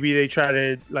maybe they try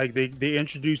to, like, they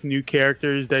introduce new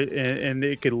characters and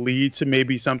it could lead to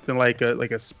maybe something like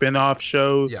a spin-off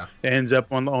show that ends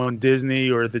up on Disney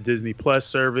or the Disney Plus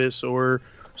service or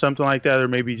something like that, or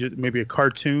maybe a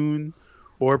cartoon.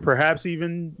 Or perhaps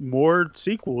even more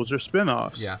sequels or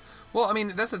spin-offs. Yeah. Well, I mean,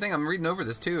 that's the thing. I'm reading over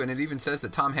this, too, and it even says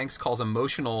that Tom Hanks calls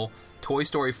emotional Toy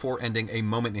Story 4 ending a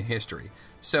moment in history.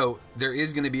 So there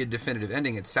is going to be a definitive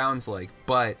ending, it sounds like.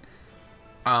 But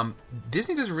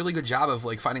Disney does a really good job of,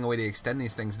 like, finding a way to extend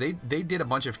these things. They did a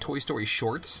bunch of Toy Story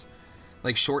shorts,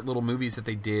 like short little movies that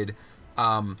they did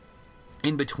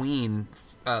in between,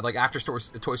 like after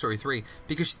Toy Story 3,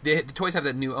 because the toys have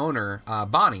that new owner,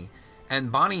 Bonnie. And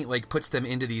Bonnie, like, puts them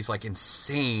into these, like,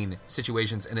 insane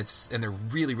situations, and they're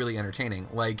really, really entertaining.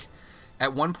 Like,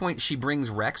 at one point, she brings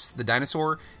Rex, the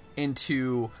dinosaur,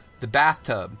 into the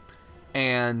bathtub,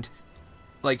 and,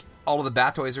 like, all of the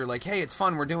Bat Toys are like, hey, it's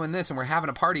fun, we're doing this, and we're having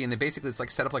a party, and it's, like,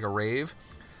 set up like a rave.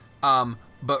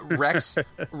 But Rex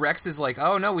is like,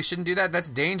 oh, no, we shouldn't do that, that's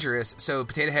dangerous. So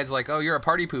Potato Head's like, oh, you're a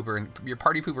party pooper, and you're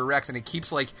party pooper Rex, and it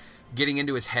keeps, like, getting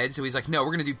into his head, so he's like, no,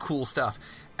 we're gonna do cool stuff,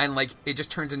 and like it just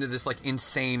turns into this like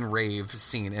insane rave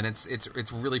scene, and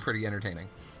it's really pretty entertaining.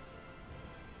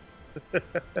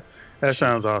 That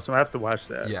sounds awesome. I have to watch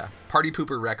that. Yeah, Party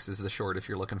Pooper Rex is the short if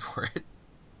you're looking for it.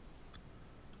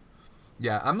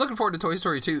 Yeah, I'm looking forward to Toy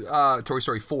Story 2, Toy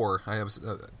Story 4. I have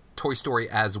Toy Story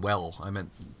as well. I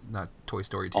meant not Toy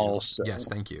Story 2. Also. Yes,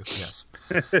 thank you. Yes.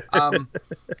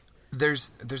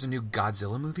 There's a new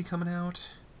Godzilla movie coming out.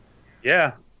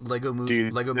 Yeah. Lego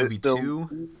Movie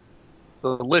 2. The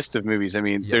list of movies. I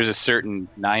mean, there's a certain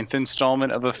 9th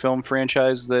installment of a film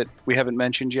franchise that we haven't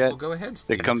mentioned yet. Well, go ahead,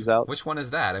 Steve. That comes out. Which one is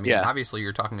that? I mean, obviously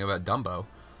you're talking about Dumbo.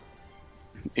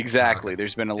 Exactly. Okay.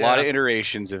 There's been a lot of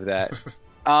iterations of that.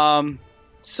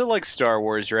 So like Star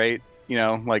Wars, right?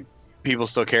 Like people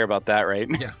still care about that, right?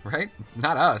 Yeah, right?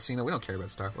 Not us. We don't care about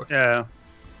Star Wars. Yeah.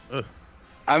 Ugh.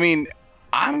 I mean,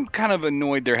 I'm kind of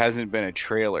annoyed there hasn't been a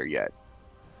trailer yet.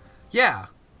 Yeah.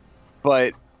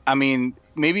 But I mean,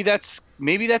 maybe that's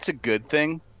a good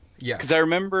thing. Yeah. Because I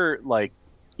remember, like,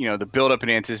 the build up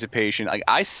and anticipation. Like,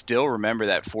 I still remember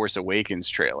that Force Awakens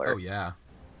trailer. Oh yeah.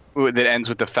 That ends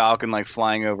with the Falcon like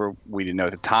flying over. We didn't know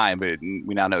at the time, but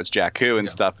we now know it's Jakku and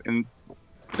stuff. And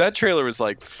that trailer was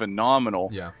like phenomenal.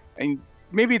 Yeah. And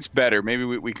maybe it's better. Maybe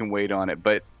we can wait on it.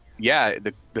 But yeah,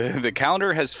 the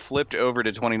calendar has flipped over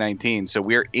to 2019, so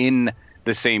we're in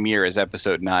the same year as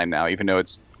Episode 9 now, even though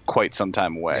it's quite some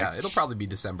time away. Yeah, it'll probably be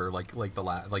December, like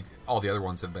all the other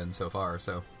ones have been so far.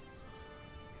 So.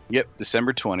 Yep,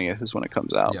 December 20th is when it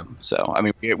comes out. Yep. So, I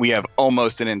mean, we have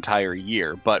almost an entire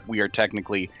year, but we are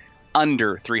technically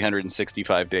under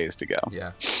 365 days to go.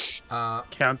 Yeah.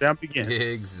 Countdown begins.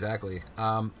 Exactly.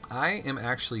 I am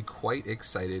actually quite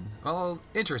excited. Well,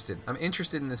 interested. I'm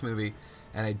interested in this movie,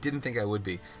 and I didn't think I would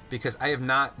be, because I have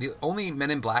not... The only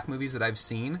Men in Black movies that I've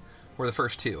seen were the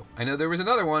first two. I know there was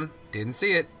another one. Didn't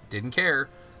see it. Didn't care.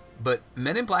 But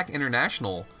Men in Black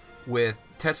International with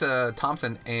Tessa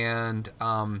Thompson and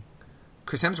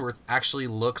Chris Hemsworth actually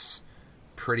looks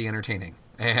pretty entertaining.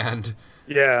 And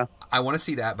yeah, I want to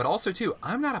see that. But also, too,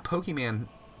 I'm not a Pokemon.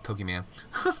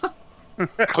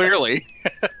 Clearly.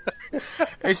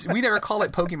 We never call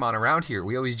it Pokemon around here.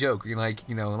 We always joke. You're like,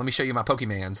 let me show you my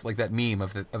Pokemans, like that meme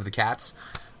of the cats.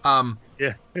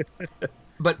 Yeah.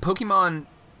 But Pokemon,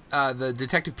 the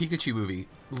Detective Pikachu movie,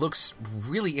 looks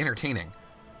really entertaining.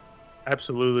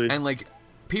 Absolutely. And, like,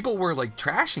 people were, like,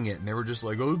 trashing it, and they were just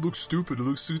like, oh, it looks stupid.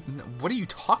 What are you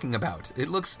talking about? It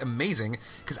looks amazing,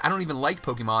 because I don't even like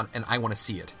Pokemon, and I want to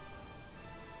see it.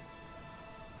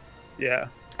 Yeah.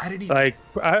 I didn't even... Like,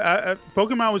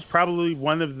 Pokemon was probably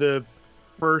one of the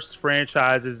first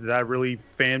franchises that I really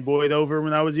fanboyed over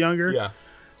when I was younger. Yeah.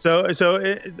 So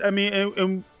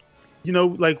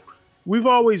like, we've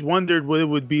always wondered what it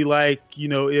would be like,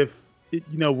 if,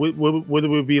 what it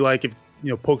would be like if,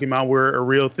 Pokemon were a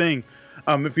real thing.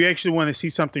 If you actually want to see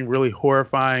something really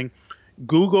horrifying,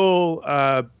 Google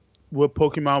what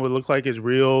Pokemon would look like as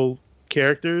real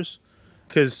characters,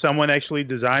 because someone actually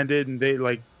designed it, and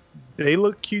they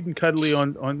look cute and cuddly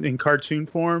on in cartoon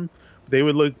form. They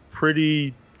would look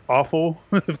pretty awful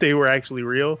if they were actually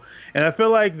real. And I feel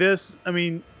like this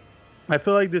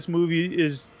movie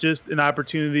is just an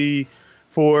opportunity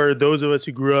for those of us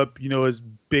who grew up, as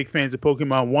big fans of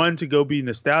Pokemon, one, to go be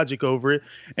nostalgic over it.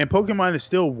 And Pokemon is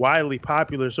still widely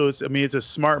popular. So it's a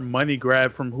smart money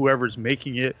grab from whoever's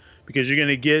making it, because you're going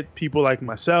to get people like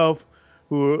myself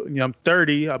who, I'm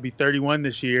 30, I'll be 31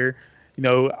 this year.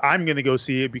 I'm going to go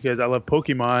see it because I love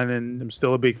Pokemon and I'm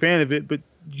still a big fan of it. But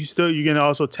you're going to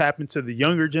also tap into the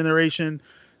younger generation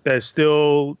that's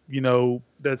still,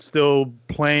 that's still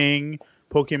playing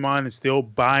Pokemon and still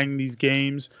buying these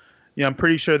games. I'm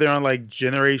pretty sure they're on like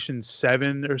generation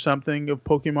 7 or something of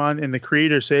Pokemon. And the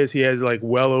creator says he has like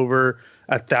well over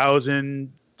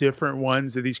 1,000 different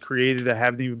ones that he's created that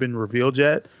haven't even been revealed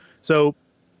yet. So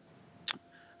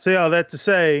say all that to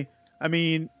say,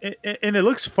 and it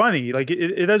looks funny. Like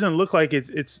it doesn't look like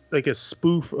it's like a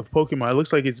spoof of Pokemon. It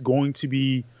looks like it's going to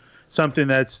be something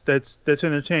that's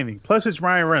entertaining. Plus, it's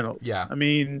Ryan Reynolds. Yeah.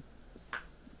 Need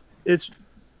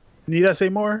I say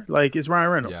more? Like, it's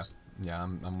Ryan Reynolds. Yeah,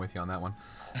 I'm with you on that one.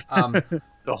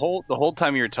 The whole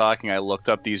time you were talking, I looked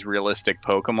up these realistic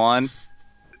Pokemon.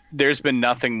 There's been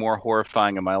nothing more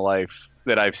horrifying in my life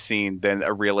that I've seen than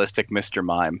a realistic Mr.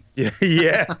 Mime.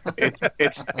 Yeah.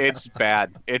 It's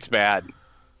bad. It's bad.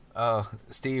 Oh,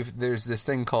 Steve, there's this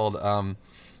thing called on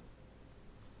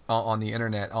the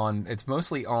internet, it's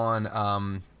mostly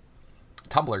on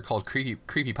Tumblr, called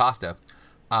Creepypasta.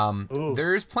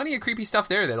 There's plenty of creepy stuff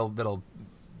there that'll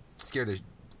scare the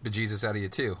bejesus out of you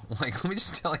too. Like, let me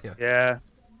just tell you. Yeah.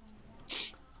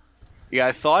 Yeah,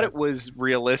 I thought it was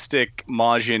realistic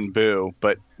Majin Buu,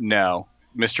 but no.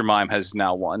 Mr. Mime has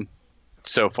now won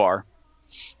so far.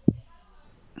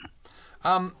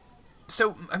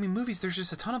 So, movies, there's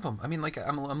just a ton of them. I'm looking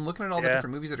at all the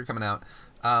different movies that are coming out.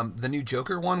 The new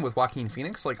Joker one with Joaquin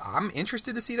Phoenix, like, I'm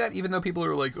interested to see that, even though people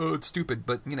are like, oh, it's stupid.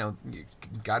 But,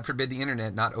 God forbid the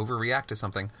internet not overreact to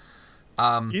something.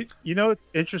 What's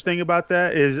interesting about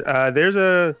that is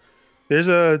there's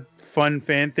a fun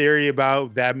fan theory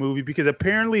about that movie, because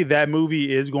apparently that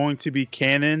movie is going to be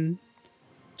canon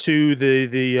to the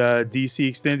DC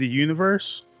Extended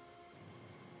Universe,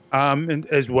 and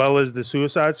as well as the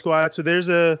Suicide Squad.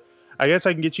 So I guess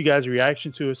I can get you guys a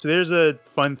reaction to it. So there's a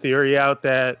fun theory out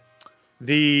that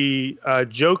the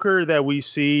Joker that we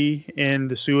see in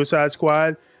the Suicide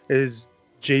Squad is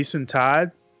Jason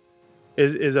Todd,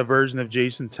 is a version of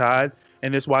Jason Todd.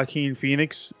 And this Joaquin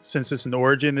Phoenix, since it's an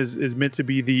origin, is meant to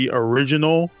be the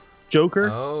original Joker.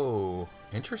 Oh,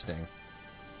 interesting.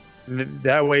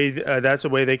 That way, that's a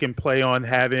way they can play on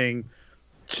having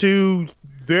two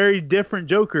very different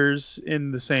Jokers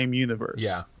in the same universe.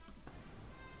 Yeah.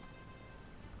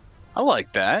 I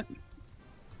like that.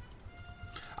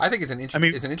 I think it's an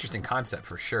interesting concept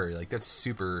for sure. Like, that's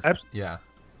super. Yeah.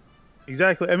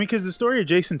 Exactly. Because the story of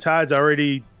Jason Todd's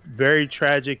already very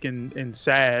tragic and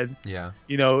sad. Yeah.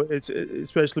 It's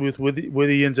especially with what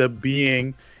he ends up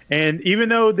being. And even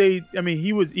though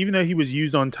he was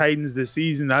used on Titans this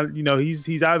season,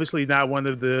 he's obviously not one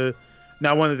of the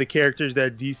characters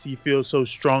that DC feels so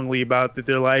strongly about, that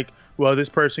they're like, well, this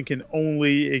person can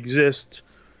only exist,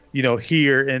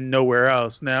 here and nowhere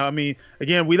else. Now,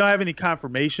 again, we don't have any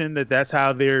confirmation that that's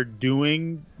how they're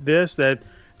doing this, that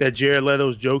Jared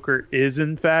Leto's Joker is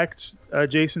in fact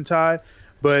Jason Todd.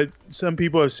 But some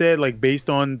people have said, like, based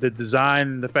on the design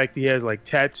and the fact that he has like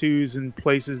tattoos in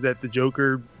places that the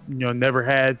Joker, never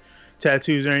had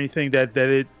tattoos or anything, that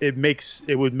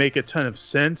it would make a ton of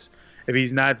sense if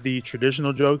he's not the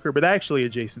traditional Joker, but actually a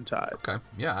Jason Todd. Okay,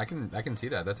 yeah, I can see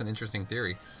that. That's an interesting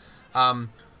theory. I'll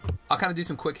kind of do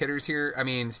some quick hitters here.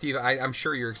 Steve, I'm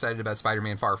sure you're excited about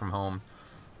Spider-Man: Far From Home.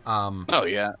 Oh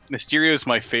yeah, Mysterio is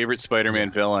my favorite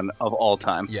Spider-Man villain of all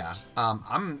time. Yeah,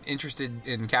 I'm interested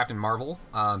in Captain Marvel.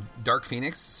 Dark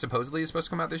Phoenix supposedly is supposed to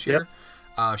come out this year.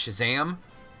 Yep. Shazam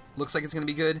looks like it's going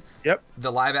to be good. Yep.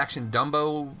 The live-action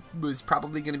Dumbo was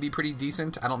probably going to be pretty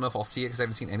decent. I don't know if I'll see it because I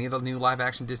haven't seen any of the new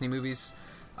live-action Disney movies,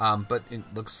 but it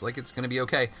looks like it's going to be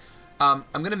okay. I'm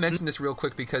going to mention this real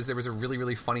quick because there was a really,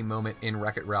 really funny moment in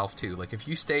Wreck-It Ralph 2. Like, if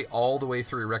you stay all the way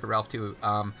through Wreck-It Ralph 2,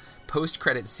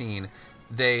 post-credit scene,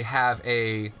 they have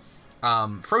a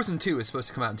Frozen 2 is supposed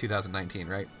to come out in 2019,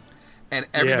 right? And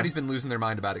everybody's been losing their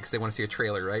mind about it because they want to see a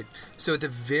trailer, right? So at the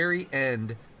very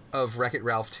end of Wreck-It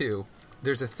Ralph 2,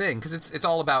 there's a thing, because it's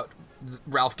all about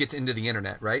Ralph gets into the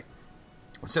internet, right?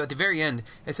 So at the very end,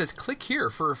 it says, click here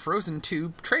for a Frozen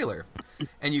 2 trailer.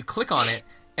 And you click on it,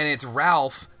 and it's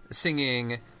Ralph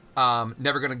singing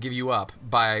Never Gonna Give You Up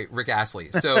by Rick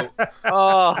Astley. So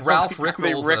Ralph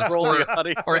Rickrolls us,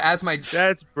 or as my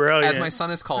that's brilliant. As my son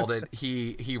has called it,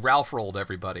 he Ralph rolled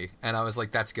everybody, and I was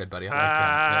like, "That's good, buddy." I like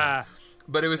that. Yeah.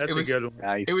 But it was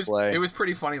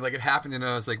pretty funny. Like, it happened, and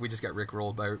I was like, "We just got Rick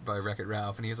rolled by Wreck-It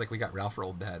Ralph," and he was like, "We got Ralph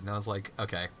rolled, Dad," and I was like,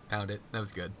 "Okay, pound it. That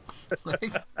was good."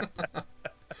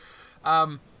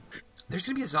 There's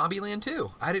gonna be a Zombieland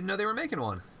too. I didn't know they were making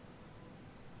one.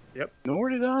 Yep. Nor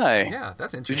did I. Yeah,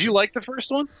 that's interesting. Did you like the first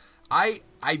one? I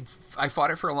fought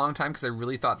it for a long time because I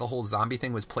really thought the whole zombie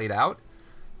thing was played out.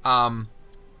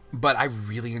 But I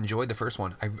really enjoyed the first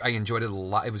one. I enjoyed it a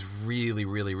lot. It was really,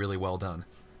 really, really well done.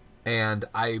 And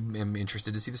I am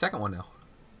interested to see the second one now.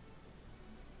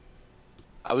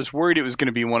 I was worried it was going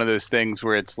to be one of those things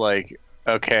where it's like,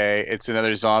 okay, it's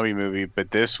another zombie movie,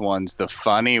 but this one's the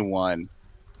funny one.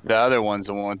 The other one's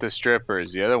the one with the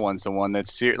strippers. The other one's the one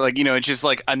that's serious. Like, it's just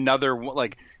like another,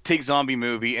 like, take zombie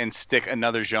movie and stick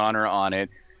another genre on it.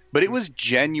 But it was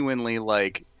genuinely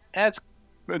like, it's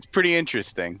pretty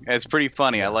interesting. It's pretty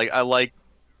funny. Yeah. I like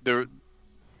the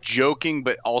joking,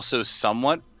 but also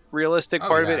somewhat realistic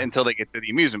part of it until they get to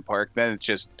the amusement park. Then it's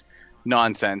just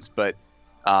nonsense. But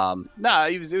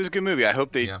it was a good movie. I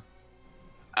hope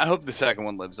I hope the second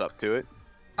one lives up to it.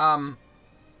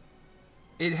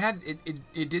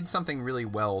 It did something really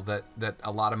well that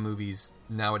a lot of movies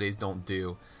nowadays don't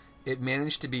do. It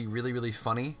managed to be really, really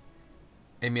funny.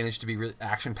 It managed to be really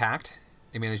action-packed.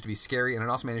 It managed to be scary, and it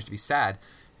also managed to be sad,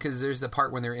 because there's the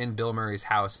part when they're in Bill Murray's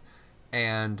house,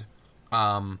 and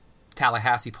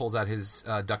Tallahassee pulls out his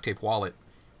duct tape wallet,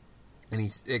 and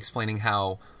he's explaining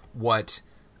how what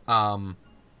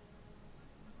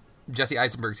Jesse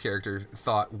Eisenberg's character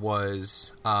thought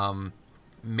was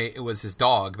it was his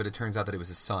dog, but it turns out that it was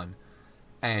his son,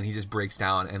 and he just breaks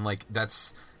down, and like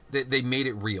they made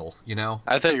it real, you know.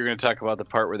 I thought you were going to talk about the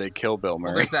part where they kill Bill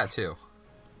Murray. Well, there's that too.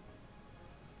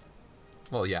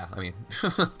 Well, yeah, I mean,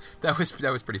 that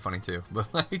was pretty funny too, but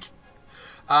like,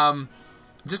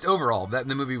 just overall,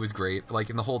 the movie was great. Like,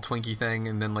 in the whole Twinkie thing,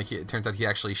 and then like it turns out he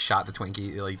actually shot the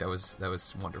Twinkie. Like, that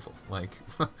was wonderful. Like,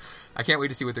 I can't wait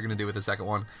to see what they're going to do with the second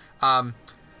one.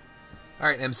 All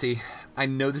right, MC, I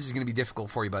know this is going to be difficult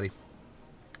for you, buddy,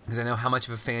 because I know how much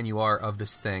of a fan you are of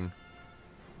this thing.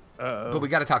 But we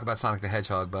got to talk about Sonic the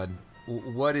Hedgehog, bud.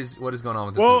 What is going on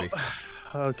with this movie?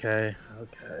 Okay.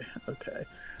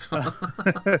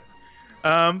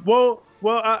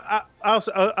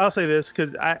 I'll say this,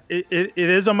 because it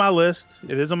is on my list.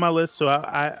 It is on my list, so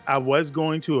I was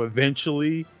going to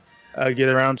eventually get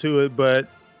around to it, but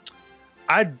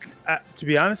I to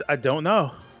be honest, I don't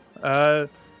know.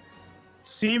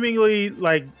 Seemingly,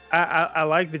 like, I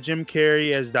like the Jim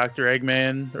Carrey as Dr.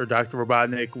 Eggman or Dr.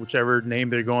 Robotnik, whichever name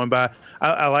they're going by.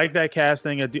 I like that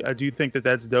casting. I do think that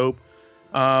that's dope.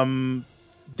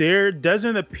 There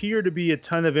doesn't appear to be a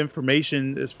ton of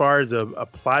information as far as a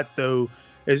plot, though,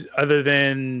 other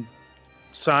than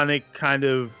Sonic kind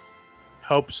of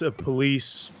helps a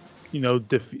police,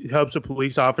 helps a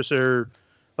police officer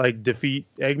like defeat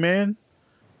Eggman.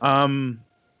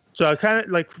 So I kind of,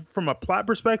 like, from a plot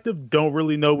perspective, don't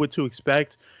really know what to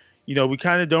expect. We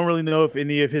kind of don't really know if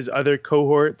any of his other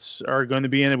cohorts are going to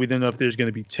be in it. We don't know if there's going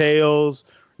to be Tails,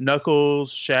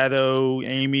 Knuckles, Shadow,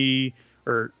 Amy,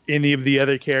 or any of the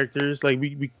other characters. Like,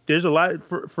 we there's a lot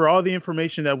for all the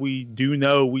information that we do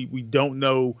know. We don't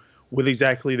know what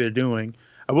exactly they're doing.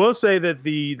 I will say that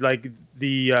the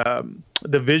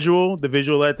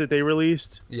visualette that they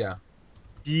released. Yeah.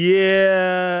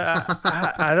 Yeah.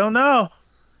 I don't know.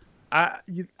 I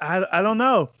don't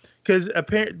know, because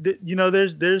apparently,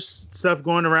 there's stuff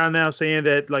going around now saying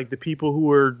that, like, the people who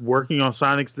were working on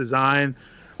Sonic's design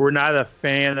were not a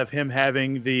fan of him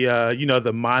having the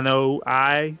the mono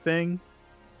eye thing,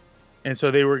 and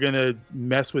so they were gonna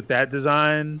mess with that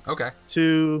design. Okay.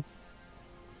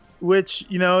 Which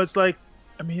it's like,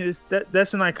 I mean,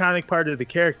 that's an iconic part of the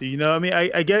character. I mean,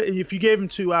 I get if you gave him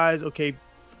two eyes, okay,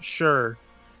 sure.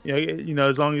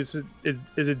 As long as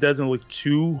it doesn't look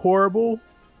too horrible,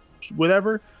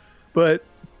 whatever. But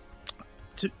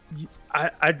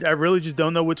I really just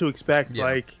don't know what to expect. Yeah.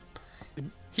 Like,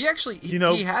 he actually he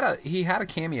had a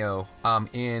cameo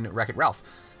in Wreck-It Ralph,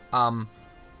 and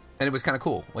it was kind of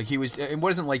cool. Like, it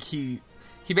wasn't like he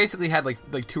basically had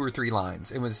like 2 or 3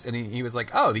 lines. He was like,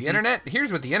 oh, the internet,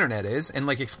 here's what the internet is, and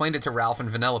like explained it to Ralph and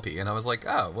Vanellope, and I was like,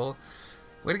 oh, well,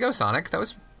 way to go, Sonic. That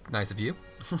was nice of you.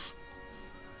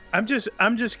 I'm just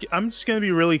gonna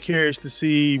be really curious to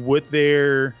see what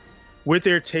their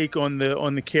take on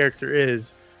the character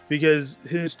is, because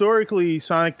historically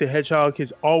Sonic the Hedgehog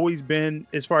has always been,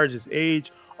 as far as his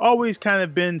age, always kind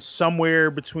of been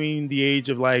somewhere between the age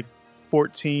of like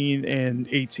 14 and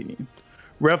 18,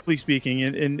 roughly speaking.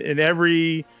 In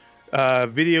every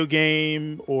video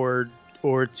game or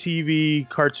TV,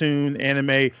 cartoon,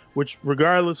 anime, which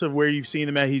regardless of where you've seen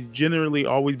him at, he's generally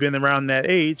always been around that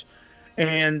age.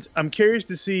 And I'm curious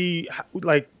to see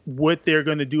like what they're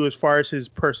going to do as far as his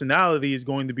personality is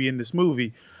going to be in this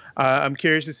movie. I'm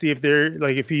curious to see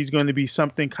if he's going to be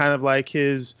something kind of like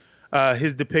his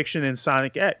depiction in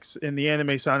Sonic X, in the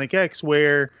anime Sonic X,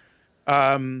 where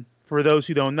for those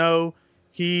who don't know,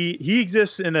 he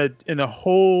exists in a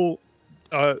whole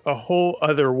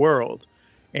other world,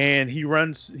 and he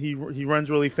runs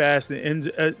really fast and ends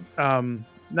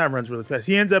not runs really fast.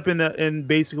 He ends up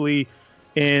basically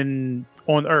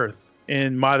on Earth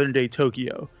in modern day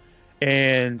Tokyo,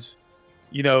 and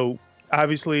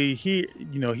obviously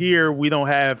here we don't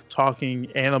have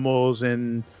talking animals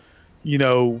and we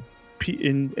don't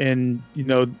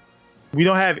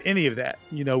have any of that.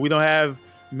 We don't have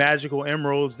magical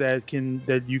emeralds that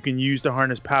you can use to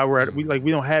harness power.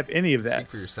 We don't have any of that. Speak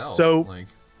for yourself. So,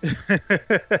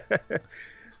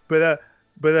 but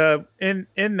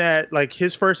in that, like,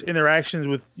 his first interactions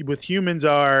with humans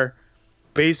are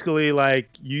basically like,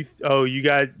 you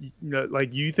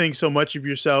think so much of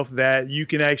yourself that you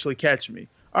can actually catch me.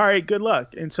 All right, good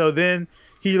luck. And so then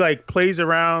he like plays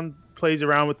around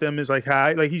with them, is like,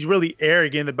 hi, like he's really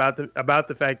arrogant about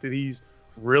the fact that he's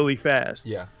really fast.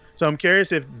 Yeah. So I'm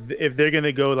curious if they're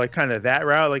gonna go like kind of that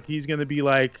route, like he's gonna be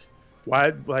like,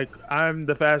 why, like, I'm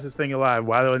the fastest thing alive,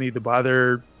 why do I need to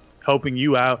bother helping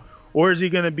you out? Or is he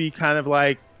gonna be kind of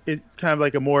like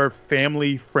a more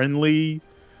family friendly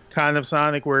kind of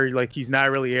Sonic, where like he's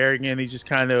not really arrogant, he's just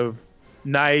kind of a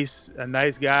nice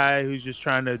guy who's just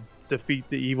trying to defeat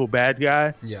the evil bad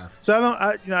guy. Yeah. So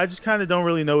I just kind of don't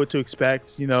really know what to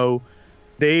expect.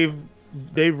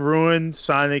 They've ruined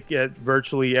Sonic at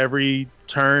virtually every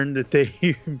turn that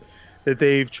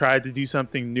they've tried to do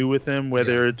something new with him.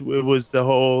 Whether it was the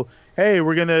whole, hey,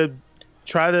 we're gonna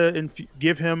try to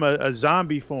give him a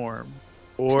zombie form,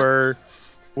 or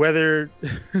whether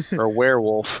or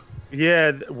werewolf.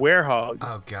 Yeah, werehog.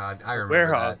 Oh God, I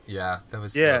remember that. Yeah, that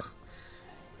was. Ugh.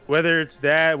 Whether it's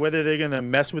that, whether they're gonna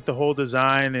mess with the whole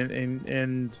design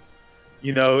and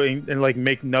like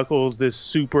make Knuckles this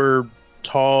super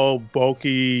tall,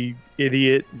 bulky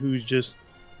idiot who's just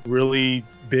really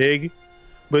big,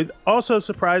 but also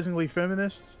surprisingly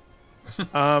feminist.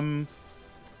 Gotta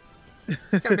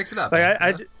mix it up. Like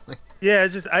I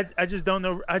just don't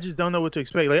know. I just don't know what to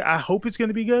expect. Like, I hope it's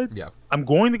gonna be good. Yeah, I'm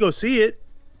going to go see it.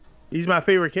 He's my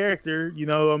favorite character.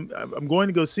 I'm going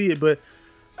to go see it, but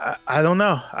I don't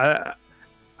know.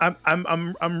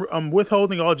 I'm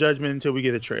withholding all judgment until we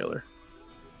get a trailer.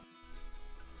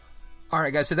 All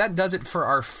right, guys. So that does it for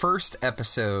our first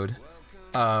episode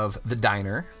of The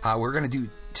Diner. We're going to do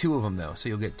 2 of them, though, so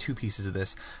you'll get 2 pieces of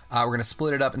this. We're going to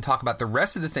split it up and talk about the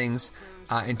rest of the things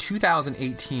in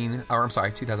 2019,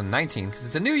 because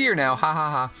it's a new year now. Ha, ha,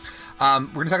 ha.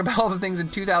 We're going to talk about all the things in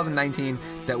 2019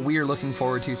 that we are looking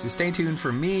forward to, so stay tuned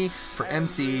for me, for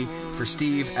MC, for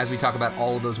Steve, as we talk about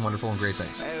all of those wonderful and great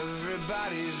things.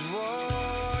 Everybody's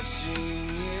watching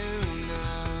you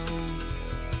now.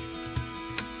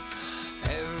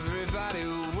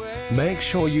 Make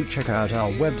sure you check out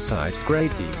our website,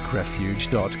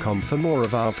 greatgeekrefuge.com, for more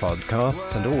of our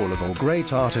podcasts and all of our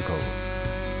great articles.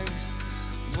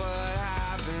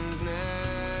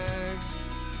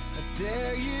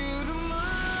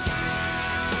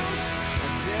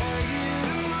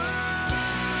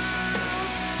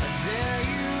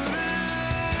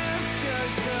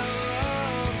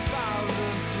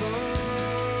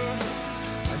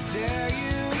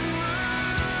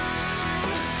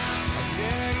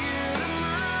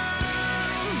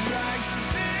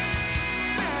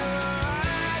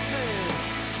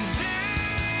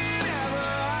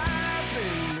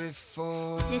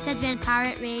 This has been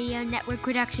Pirate Radio Network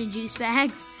production, Juice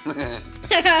Bags.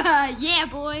 Yeah,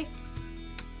 boy.